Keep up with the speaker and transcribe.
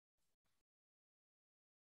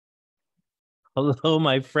Hello,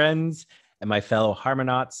 my friends and my fellow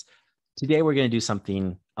Harmonauts. Today, we're going to do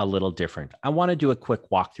something a little different. I want to do a quick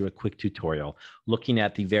walkthrough, a quick tutorial, looking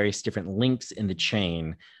at the various different links in the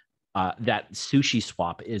chain that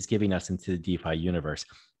SushiSwap is giving us into the DeFi universe.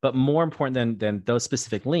 But more important than those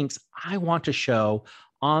specific links, I want to show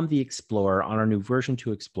on the Explorer, on our new version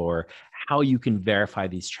 2 Explorer, how you can verify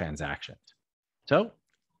these transactions. So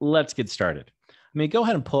let's get started. I'm going to go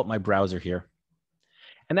ahead and pull up my browser here.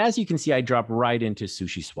 And as you can see, I drop right into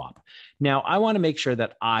SushiSwap. Now, I want to make sure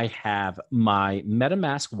that I have my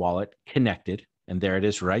MetaMask wallet connected, and there it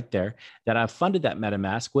is right there, that I've funded that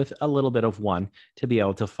MetaMask with a little bit of one to be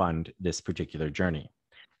able to fund this particular journey.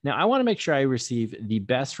 Now, I want to make sure I receive the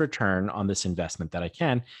best return on this investment that I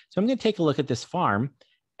can. So I'm going to take a look at this farm,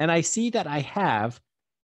 and I see that I have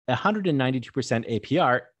 192%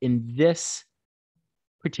 APR in this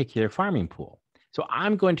particular farming pool. So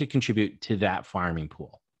I'm going to contribute to that farming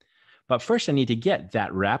pool. But first, I need to get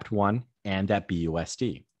that wrapped one and that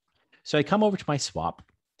BUSD. So I come over to my swap.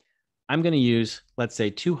 I'm going to use, let's say,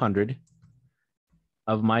 200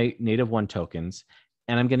 of my native one tokens,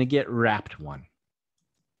 and I'm going to get wrapped one.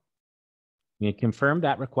 I'm going to confirm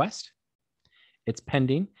that request. It's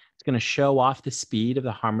pending. It's going to show off the speed of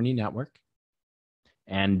the Harmony network.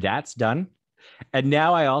 And that's done. And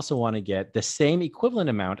now I also want to get the same equivalent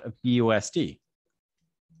amount of BUSD.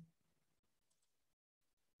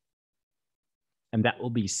 And that will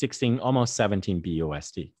be 16, almost 17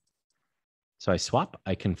 BUSD. So I swap,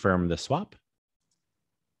 I confirm the swap,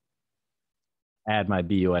 add my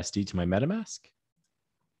BUSD to my MetaMask,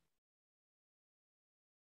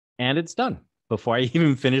 and it's done before I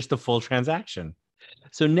even finish the full transaction.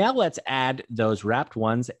 So now let's add those wrapped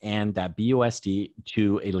ones and that BUSD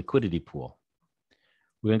to a liquidity pool.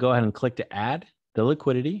 We're going to go ahead and click to add the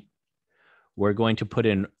liquidity. We're going to put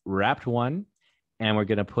in wrapped one, and we're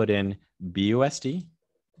going to put in BUSD.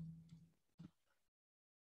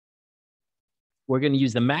 We're going to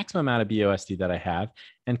use the maximum amount of BUSD that I have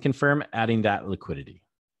and confirm adding that liquidity.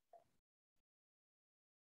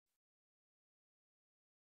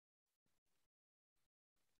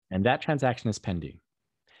 And that transaction is pending.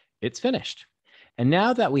 It's finished. And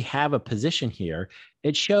now that we have a position here,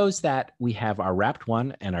 it shows that we have our wrapped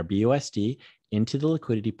one and our BUSD into the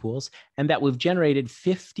liquidity pools, and that we've generated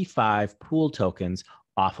 55 pool tokens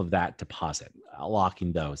off of that deposit,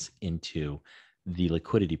 locking those into the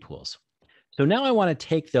liquidity pools. So now I want to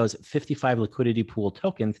take those 55 liquidity pool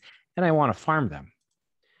tokens and I want to farm them.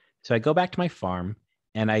 So I go back to my farm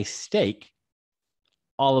and I stake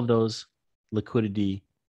all of those liquidity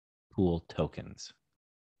pool tokens.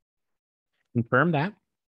 Confirm that.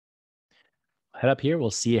 Head up here.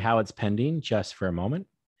 We'll see how it's pending just for a moment.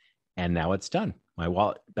 And now it's done. My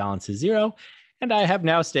wallet balance is 0. And I have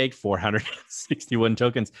now staked 461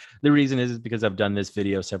 tokens. The reason is because I've done this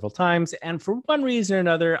video several times. And for one reason or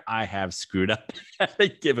another, I have screwed up at a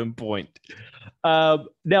given point. Now,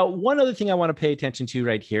 one other thing I want to pay attention to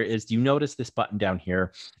right here is, do you notice this button down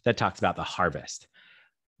here that talks about the harvest?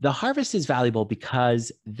 The harvest is valuable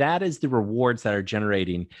because that is the rewards that are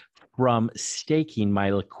generating from staking my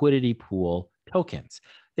liquidity pool tokens.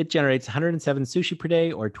 It generates 107 sushi per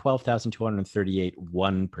day or 12,238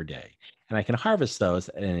 one per day. And I can harvest those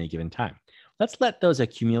at any given time. Let's let those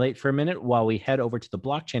accumulate for a minute while we head over to the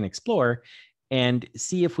Blockchain Explorer and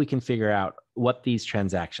see if we can figure out what these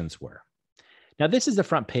transactions were. Now, this is the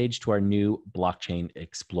front page to our new Blockchain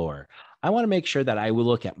Explorer. I want to make sure that I will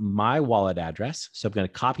look at my wallet address. So I'm going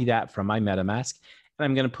to copy that from my MetaMask, and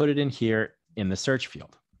I'm going to put it in here in the search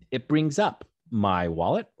field. It brings up my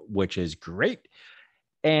wallet, which is great.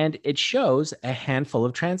 And it shows a handful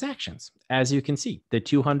of transactions. As you can see, the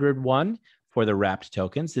 201 for the wrapped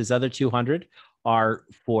tokens. These other 200 are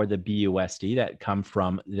for the BUSD that come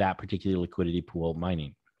from that particular liquidity pool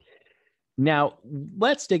mining. Now,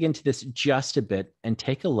 let's dig into this just a bit and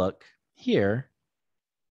take a look here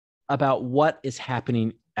about what is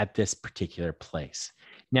happening at this particular place.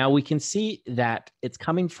 Now, we can see that it's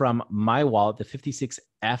coming from my wallet, the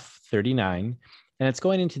 56F39, and it's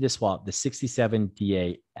going into this wallet, the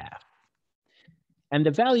 67DAF. And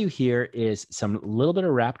the value here is some little bit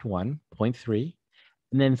of wrapped 1.3,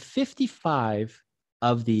 and then 55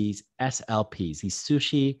 of these SLPs, these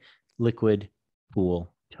sushi liquid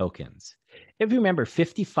pool tokens. If you remember,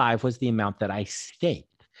 55 was the amount that I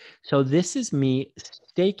staked. So this is me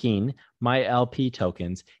staking my LP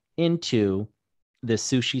tokens into the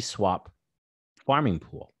SushiSwap farming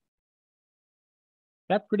pool.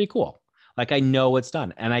 That's pretty cool. Like, I know it's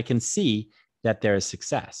done, and I can see that there is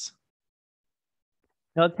success.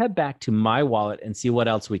 Now let's head back to my wallet and see what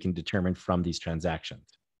else we can determine from these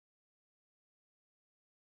transactions.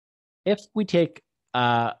 If we take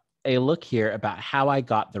a look here about how I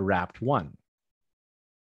got the wrapped one.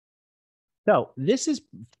 So this is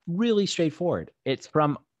really straightforward. It's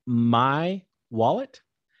from my wallet,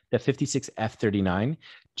 the 56F39,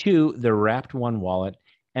 to the wrapped one wallet,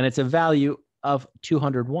 and it's a value of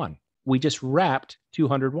 201. We just wrapped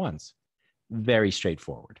 200 ones. Very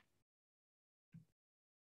straightforward.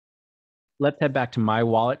 Let's head back to my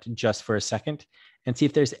wallet just for a second and see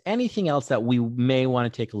if there's anything else that we may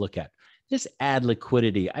want to take a look at. Just add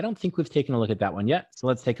liquidity. I don't think we've taken a look at that one yet. So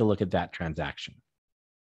let's take a look at that transaction.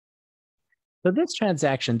 So this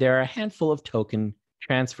transaction, there are a handful of token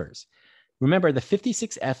transfers. Remember the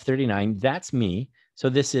 56F39, that's me. So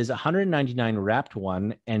this is 199 wrapped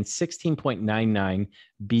one and 16.99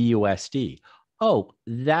 BUSD. Oh,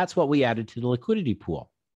 that's what we added to the liquidity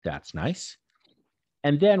pool. That's nice.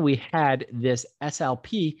 And then we had this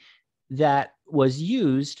SLP that was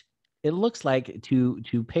used, it looks like, to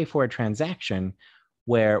pay for a transaction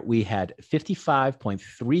where we had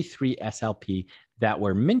 55.33 SLP that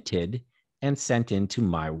were minted and sent into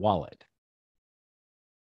my wallet.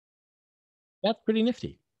 That's pretty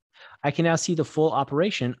nifty. I can now see the full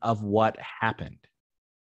operation of what happened.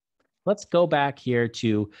 Let's go back here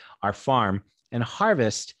to our farm and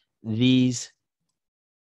harvest these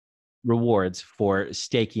rewards for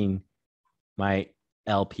staking my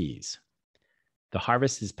LPs. The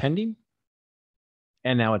harvest is pending,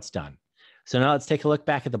 and now it's done. So now let's take a look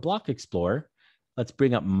back at the Block Explorer. Let's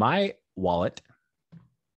bring up my wallet,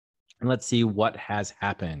 and let's see what has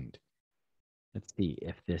happened. Let's see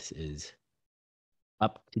if this is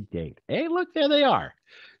up to date. Hey, look, there they are.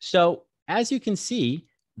 So as you can see,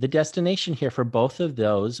 the destination here for both of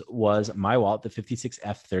those was my wallet, the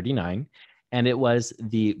 56F39, and it was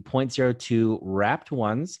the 0.02 wrapped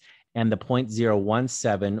ones and the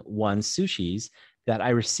 0.0171 sushis that I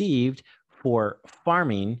received for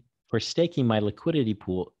farming, for staking my liquidity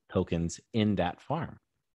pool tokens in that farm.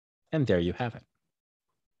 And there you have it.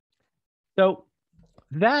 So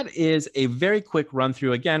that is a very quick run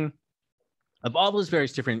through, again, of all those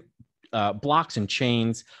various different blocks and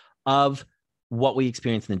chains of what we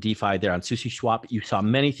experienced in the DeFi there on SushiSwap. You saw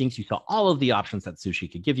many things. You saw all of the options that Sushi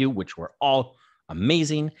could give you, which were all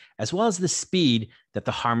amazing, as well as the speed that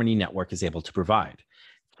the Harmony network is able to provide.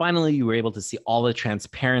 Finally, you were able to see all the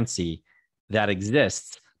transparency that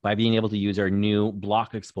exists by being able to use our new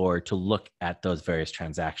Block Explorer to look at those various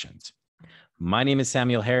transactions. My name is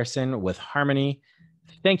Samuel Harrison with Harmony.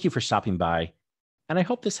 Thank you for stopping by, and I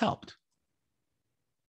hope this helped.